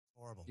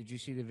horrible. Did you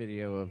see the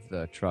video of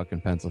the truck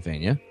in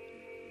Pennsylvania?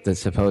 That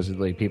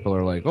supposedly people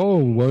are like, oh,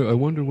 I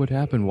wonder what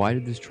happened. Why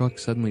did this truck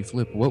suddenly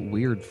flip? What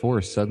weird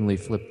force suddenly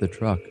flipped the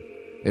truck?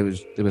 It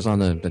was on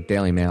the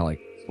Daily Mail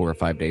like 4 or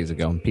 5 days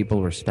ago, and people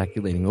were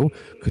speculating, oh,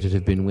 could it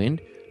have been wind?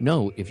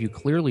 No, if you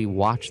clearly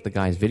watch the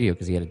guy's video,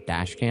 because he had a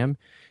dash cam,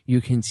 you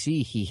can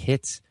see he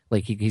hits,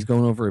 like he's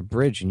going over a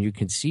bridge, and you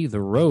can see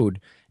the road,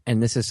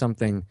 and this is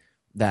something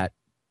that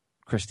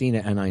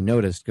Christina and I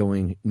noticed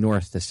going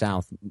north to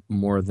south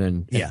more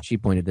than, she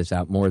pointed this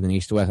out, more than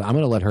east to west. I'm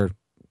going to let her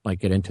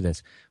get into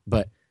this,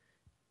 but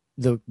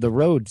the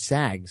road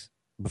sags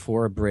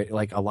before a bridge.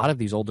 Like a lot of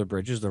these older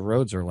bridges, the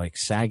roads are like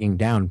sagging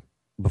down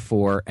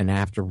before and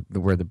after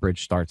where the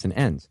bridge starts and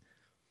ends.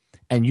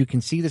 And you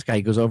can see this guy,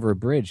 he goes over a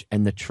bridge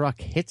and the truck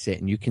hits it.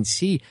 And you can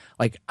see,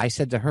 like I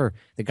said to her,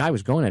 the guy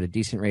was going at a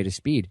decent rate of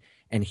speed,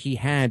 and he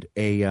had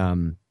the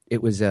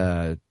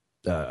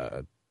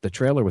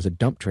trailer was a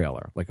dump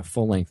trailer, like a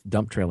full length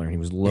dump trailer, and he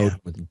was loaded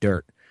with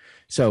dirt.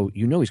 So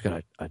he's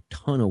got a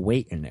ton of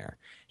weight in there.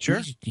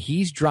 Sure.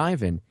 He's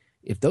driving.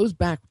 If those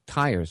back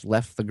tires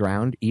left the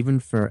ground, even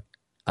for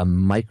a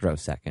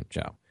microsecond,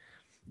 Joe,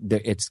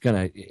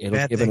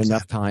 it'll give it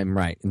enough time,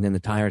 right? And then the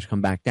tires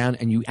come back down,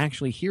 and you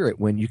actually hear it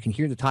when you can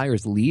hear the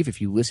tires leave.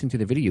 If you listen to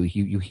the video,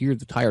 you hear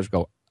the tires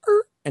go,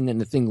 and then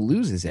the thing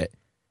loses it.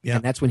 Yeah.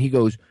 And that's when he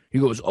goes,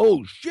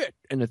 oh shit,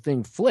 and the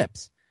thing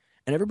flips,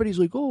 and everybody's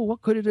like, oh,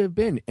 what could it have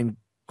been? And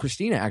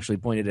Christina actually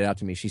pointed it out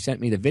to me. She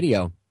sent me the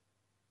video,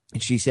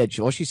 and she said,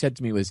 all she said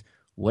to me was,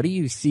 what do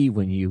you see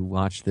when you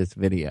watch this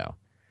video?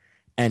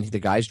 And the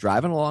guy's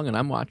driving along, and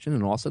I'm watching,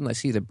 and all of a sudden I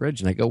see the bridge,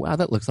 and I go, wow,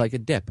 that looks like a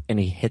dip. And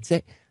he hits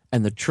it,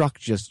 and the truck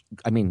just,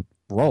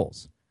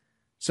 rolls.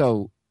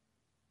 So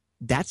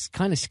that's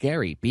kind of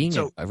scary. Being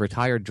a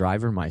retired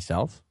driver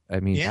myself,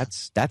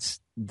 that's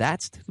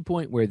to the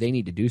point where they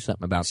need to do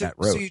something about that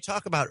road. So you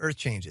talk about earth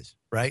changes,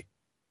 right?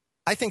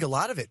 I think a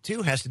lot of it,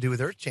 too, has to do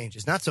with earth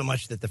changes. Not so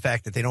much that the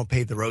fact that they don't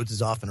pave the roads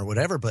as often or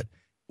whatever, but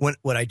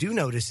what I do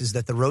notice is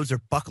that the roads are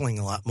buckling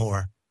a lot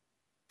more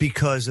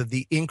because of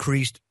the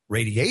increased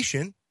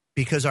radiation,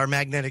 because our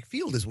magnetic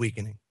field is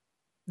weakening.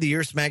 The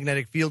Earth's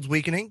magnetic field's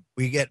weakening.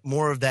 We get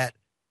more of that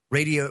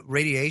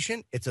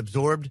radiation. It's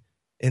absorbed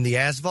in the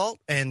asphalt,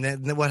 and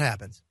then what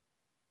happens?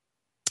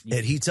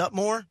 It heats up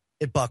more.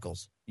 It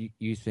buckles.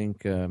 You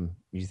think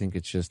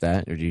it's just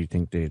that, or do you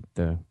think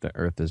the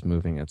Earth is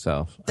moving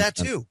itself? That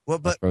too. Well,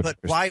 but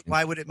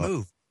why would it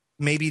move?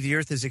 Maybe the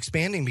Earth is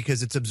expanding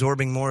because it's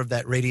absorbing more of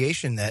that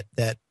radiation,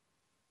 that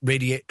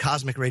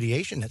cosmic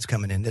radiation that's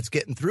coming in, that's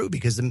getting through,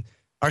 because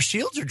our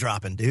shields are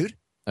dropping, dude.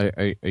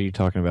 Are you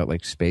talking about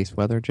like space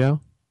weather,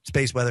 Joe?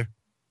 Space weather.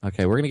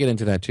 Okay, we're going to get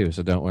into that too,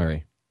 so don't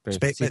worry.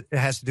 It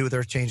has to do with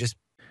Earth changes.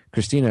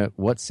 Christina,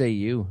 what say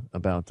you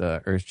about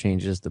the Earth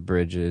changes, the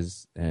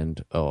bridges,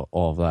 and all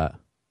of that?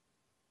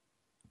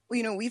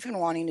 Well, we've been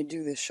wanting to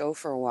do this show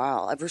for a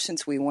while, ever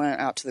since we went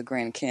out to the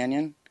Grand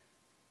Canyon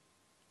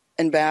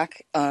and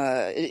back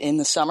in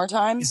the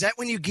summertime. Is that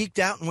when you geeked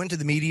out and went to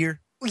the meteor?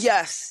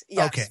 Yes.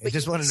 Okay, I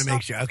just wanted to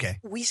make sure. Okay.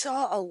 We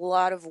saw a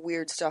lot of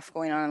weird stuff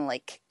going on,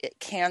 like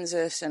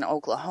Kansas and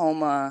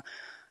Oklahoma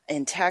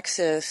and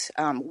Texas,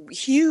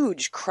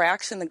 huge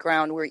cracks in the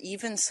ground where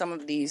even some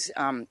of these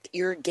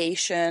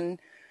irrigation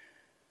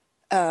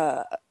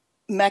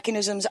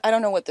mechanisms, I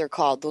don't know what they're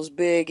called, those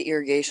big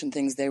irrigation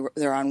things,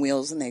 they're on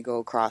wheels and they go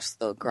across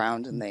the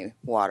ground and they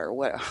water.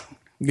 What?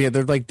 Yeah,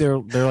 they're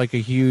like a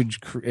huge.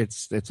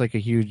 It's like a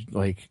huge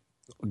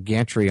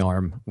gantry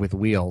arm with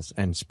wheels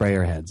and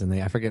sprayer heads, and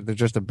they're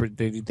just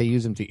they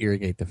use them to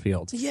irrigate the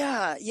fields.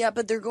 Yeah,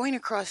 but they're going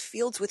across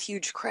fields with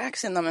huge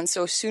cracks in them, and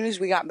so as soon as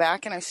we got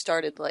back and I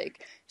started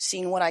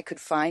seeing what I could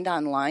find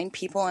online,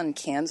 people in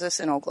Kansas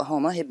and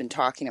Oklahoma had been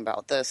talking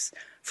about this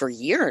for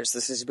years.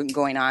 This has been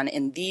going on,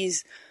 and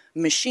these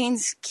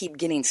machines keep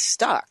getting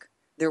stuck.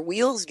 Their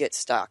wheels get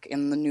stuck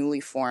in the newly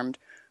formed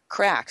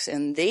cracks,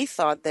 and they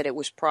thought that it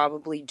was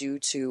probably due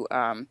to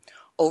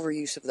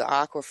overuse of the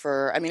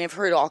aquifer. I mean, I've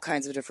heard all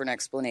kinds of different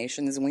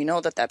explanations, and we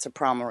know that that's a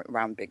problem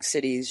around big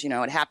cities.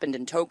 It happened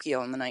in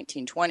Tokyo in the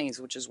 1920s,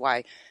 which is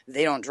why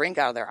they don't drink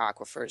out of their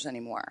aquifers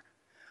anymore,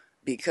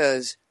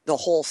 because the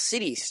whole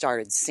city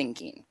started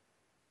sinking.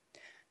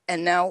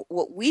 And now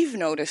what we've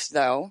noticed,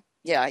 though,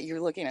 yeah, you're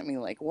looking at me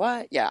like,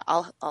 what? Yeah,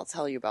 I'll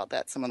tell you about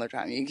that some other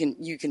time.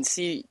 You can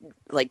see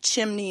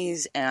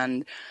chimneys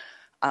and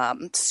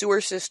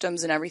sewer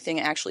systems and everything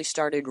actually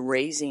started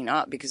raising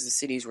up because the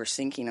cities were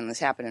sinking, and this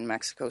happened in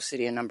Mexico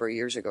City a number of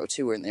years ago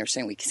too, and they're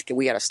saying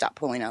we got to stop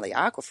pulling out of the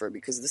aquifer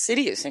because the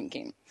city is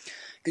sinking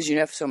because you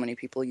have so many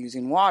people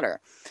using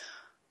water.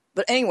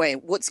 But anyway,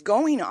 what's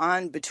going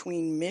on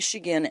between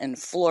Michigan and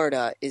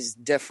Florida is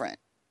different.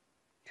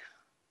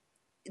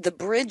 The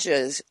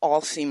bridges all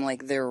seem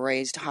like they're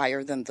raised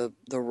higher than the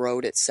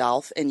road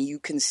itself, and you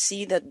can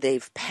see that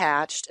they've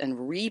patched and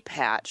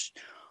repatched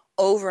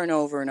over and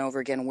over and over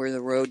again where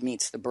the road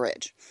meets the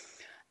bridge,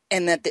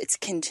 and that it's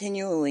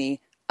continually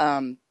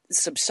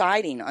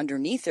subsiding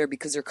underneath there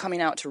because they're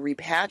coming out to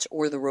repatch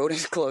or the road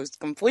is closed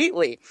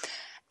completely.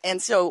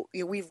 And so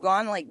we've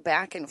gone like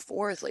back and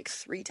forth like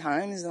 3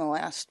 times in the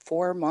last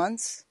 4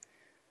 months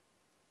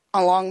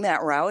along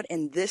that route.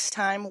 And this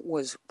time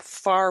was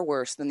far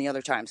worse than the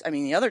other times. I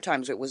mean, the other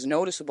times it was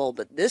noticeable,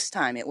 but this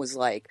time it was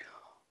like,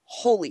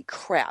 holy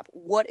crap,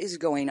 what is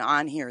going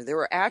on here? There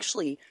were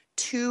actually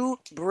 2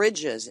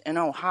 bridges in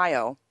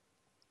Ohio,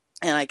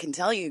 and I can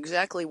tell you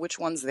exactly which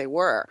ones they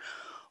were.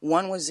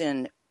 One was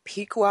in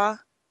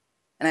Piqua,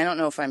 and I don't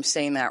know if I'm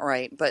saying that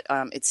right, but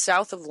it's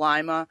south of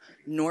Lima,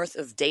 north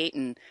of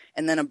Dayton,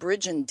 and then a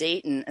bridge in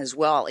Dayton as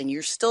well. And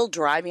you're still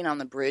driving on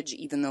the bridge,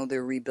 even though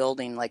they're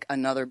rebuilding like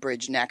another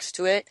bridge next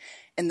to it.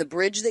 And the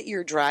bridge that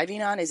you're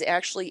driving on is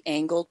actually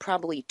angled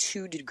probably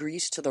 2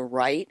 degrees to the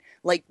right.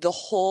 Like the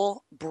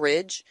whole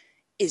bridge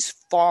is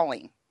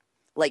falling,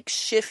 like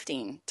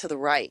shifting to the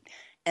right.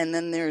 And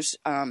then there's,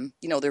 they're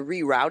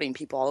rerouting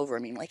people all over. I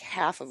mean, like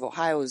half of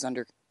Ohio is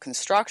under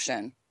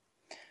construction,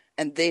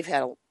 and they've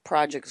had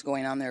projects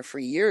going on there for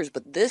years.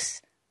 But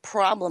this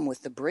problem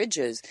with the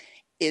bridges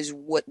is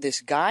what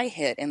this guy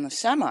hit in the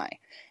semi.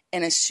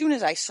 And as soon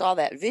as I saw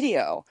that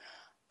video,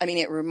 I mean,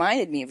 it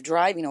reminded me of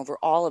driving over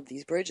all of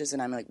these bridges.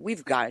 And I'm like,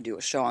 we've got to do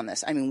a show on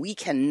this. I mean, we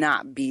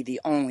cannot be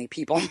the only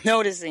people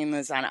noticing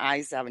this on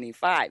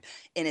I-75.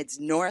 And it's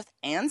north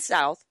and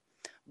south,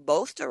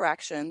 both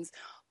directions,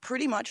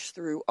 pretty much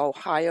through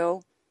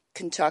Ohio,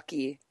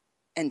 Kentucky,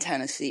 and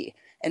Tennessee.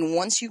 And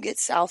once you get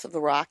south of the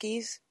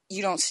Rockies,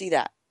 you don't see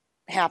that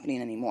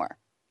happening anymore.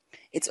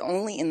 It's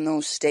only in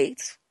those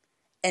states,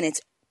 and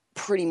it's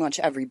pretty much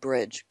every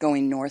bridge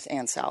going north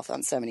and south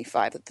on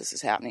 75 that this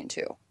is happening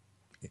to.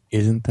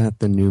 Isn't that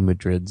the New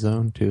Madrid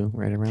zone too,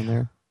 right around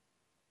there?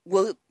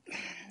 Well,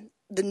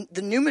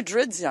 the New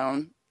Madrid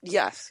zone,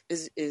 yes,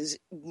 is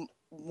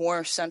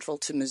more central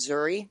to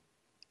Missouri,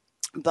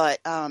 but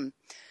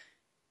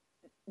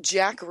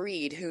Jack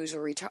Reed, who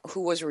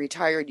was a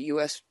retired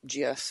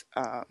USGS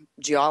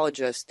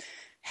geologist,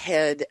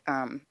 had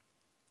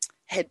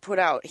put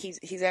out.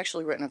 He's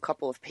actually written a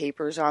couple of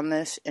papers on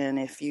this, and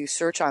if you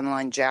search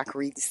online Jack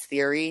Reed's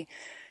theory,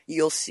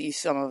 you'll see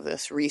some of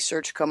this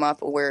research come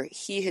up where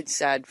he had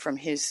said from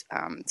his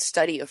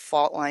study of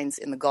fault lines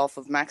in the Gulf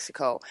of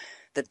Mexico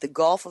that the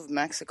Gulf of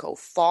Mexico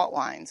fault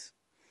lines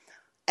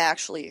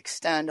actually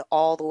extend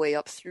all the way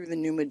up through the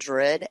New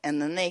Madrid,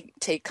 and then they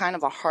take kind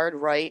of a hard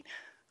right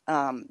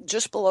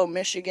just below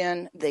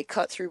Michigan. They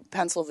cut through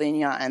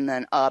Pennsylvania and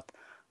then up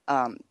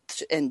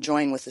and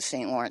join with the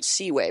St. Lawrence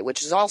Seaway,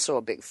 which is also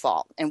a big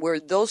fault. And where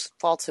those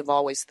faults have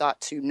always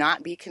thought to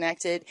not be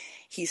connected,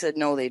 he said,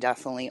 no, they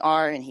definitely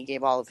are, and he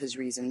gave all of his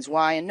reasons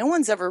why. And no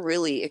one's ever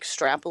really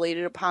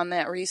extrapolated upon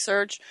that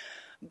research.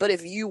 But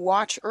if you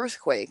watch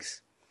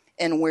earthquakes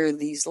and where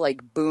these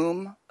like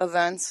boom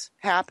events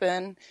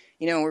happen,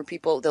 where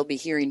they'll be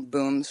hearing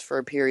booms for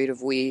a period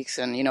of weeks,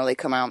 and, they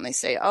come out and they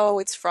say, oh,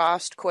 it's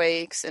frost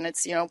quakes, and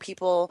it's,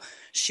 people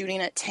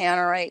shooting at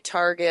tannerite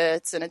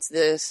targets, and it's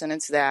this and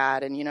it's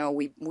that, and,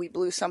 we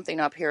blew something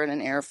up here at an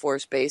Air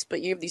Force base.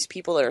 But you have these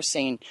people that are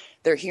saying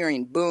they're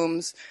hearing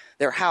booms,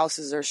 their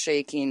houses are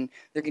shaking,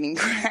 they're getting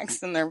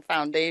cracks in their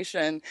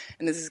foundation,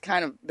 and this has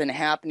kind of been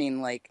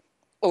happening like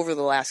over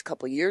the last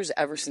couple of years,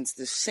 ever since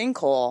this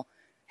sinkhole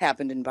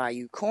happened in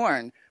Bayou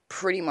Corn,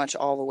 pretty much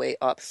all the way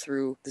up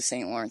through the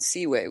St. Lawrence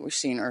Seaway. We're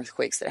seeing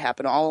earthquakes that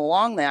happen all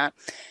along that.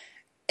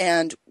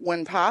 And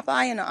when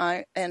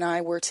Popeye and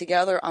I were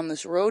together on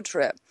this road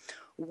trip,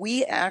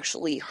 we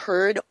actually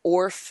heard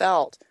or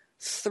felt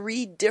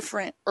 3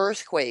 different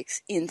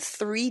earthquakes in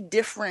 3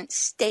 different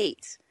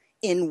states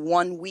in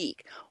 1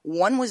 week.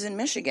 One was in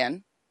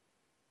Michigan.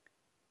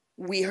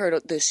 We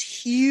heard this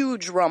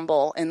huge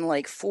rumble, and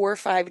like 4 or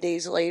 5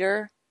 days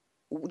later,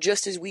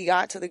 just as we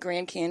got to the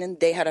Grand Canyon,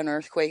 they had an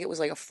earthquake. It was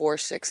like a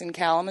 4.6 in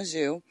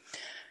Kalamazoo.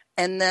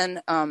 And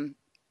then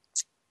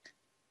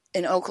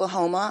in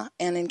Oklahoma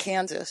and in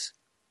Kansas.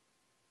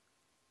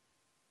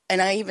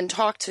 And I even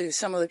talked to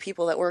some of the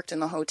people that worked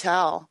in the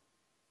hotel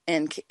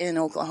in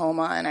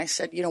Oklahoma, and I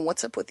said,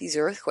 what's up with these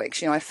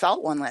earthquakes? I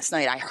felt one last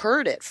night. I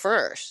heard it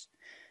first,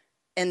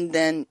 and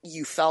then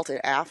you felt it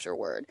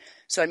afterward.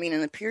 So, I mean,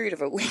 in the period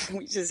of a week,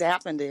 we just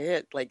happened to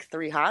hit like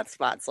 3 hot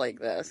spots like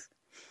this.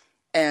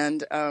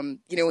 And,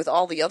 with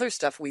all the other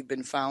stuff we've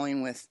been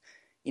following with,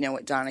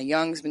 what Donna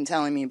Young's been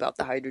telling me about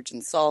the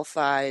hydrogen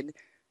sulfide,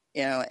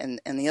 and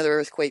the other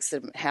earthquakes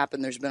that have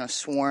happened, there's been a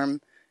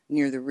swarm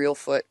near the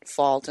Reelfoot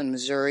Fault in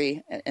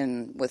Missouri.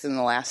 And within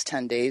the last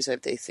 10 days,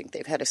 they think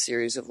they've had a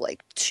series of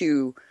like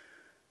two,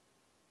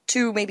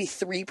 maybe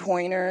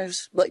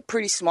 3-pointers, like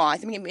pretty small. I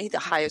think maybe the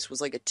highest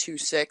was like a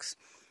 2.6.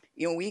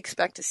 We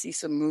expect to see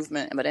some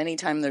movement, but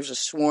anytime there's a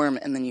swarm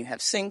and then you have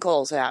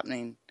sinkholes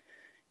happening,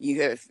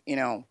 you have,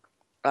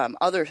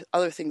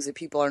 other things that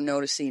people are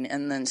noticing,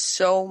 and then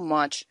so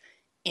much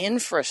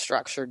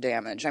infrastructure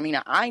damage. I mean,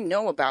 I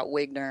know about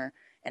Wigner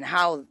and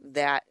how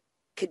that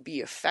could be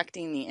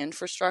affecting the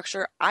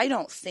infrastructure. I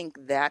don't think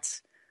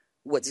that's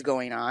what's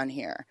going on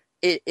here.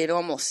 It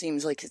almost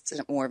seems like it's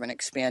more of an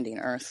expanding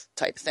Earth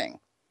type thing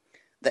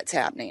that's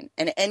happening.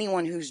 And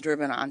anyone who's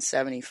driven on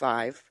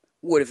 75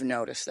 would have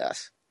noticed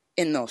this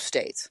in those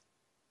states.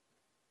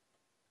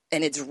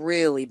 And it's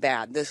really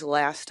bad. This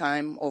last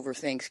time over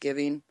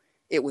Thanksgiving,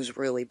 it was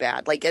really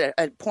bad. Like at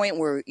a point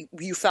where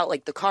you felt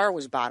like the car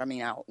was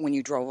bottoming out when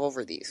you drove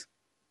over these.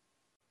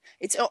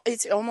 It's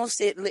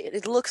almost,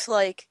 it looks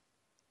like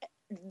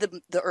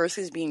the earth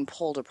is being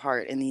pulled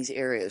apart in these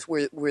areas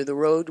where the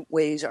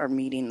roadways are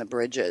meeting the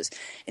bridges.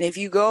 And if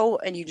you go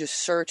and you just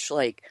search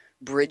like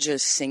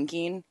bridges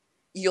sinking,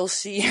 you'll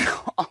see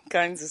all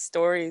kinds of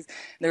stories.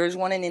 There was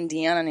one in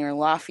Indiana, near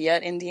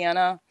Lafayette,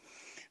 Indiana,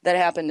 that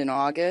happened in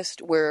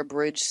August, where a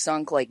bridge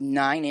sunk like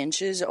 9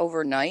 inches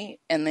overnight,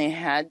 and they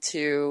had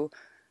to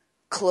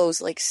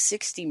close like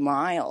 60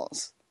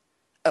 miles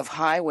of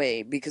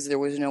highway because there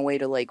was no way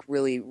to like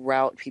really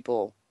reroute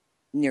people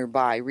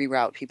nearby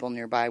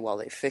while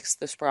they fixed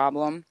this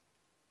problem.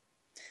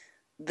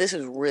 This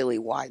is really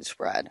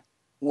widespread.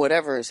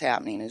 Whatever is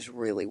happening is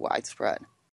really widespread.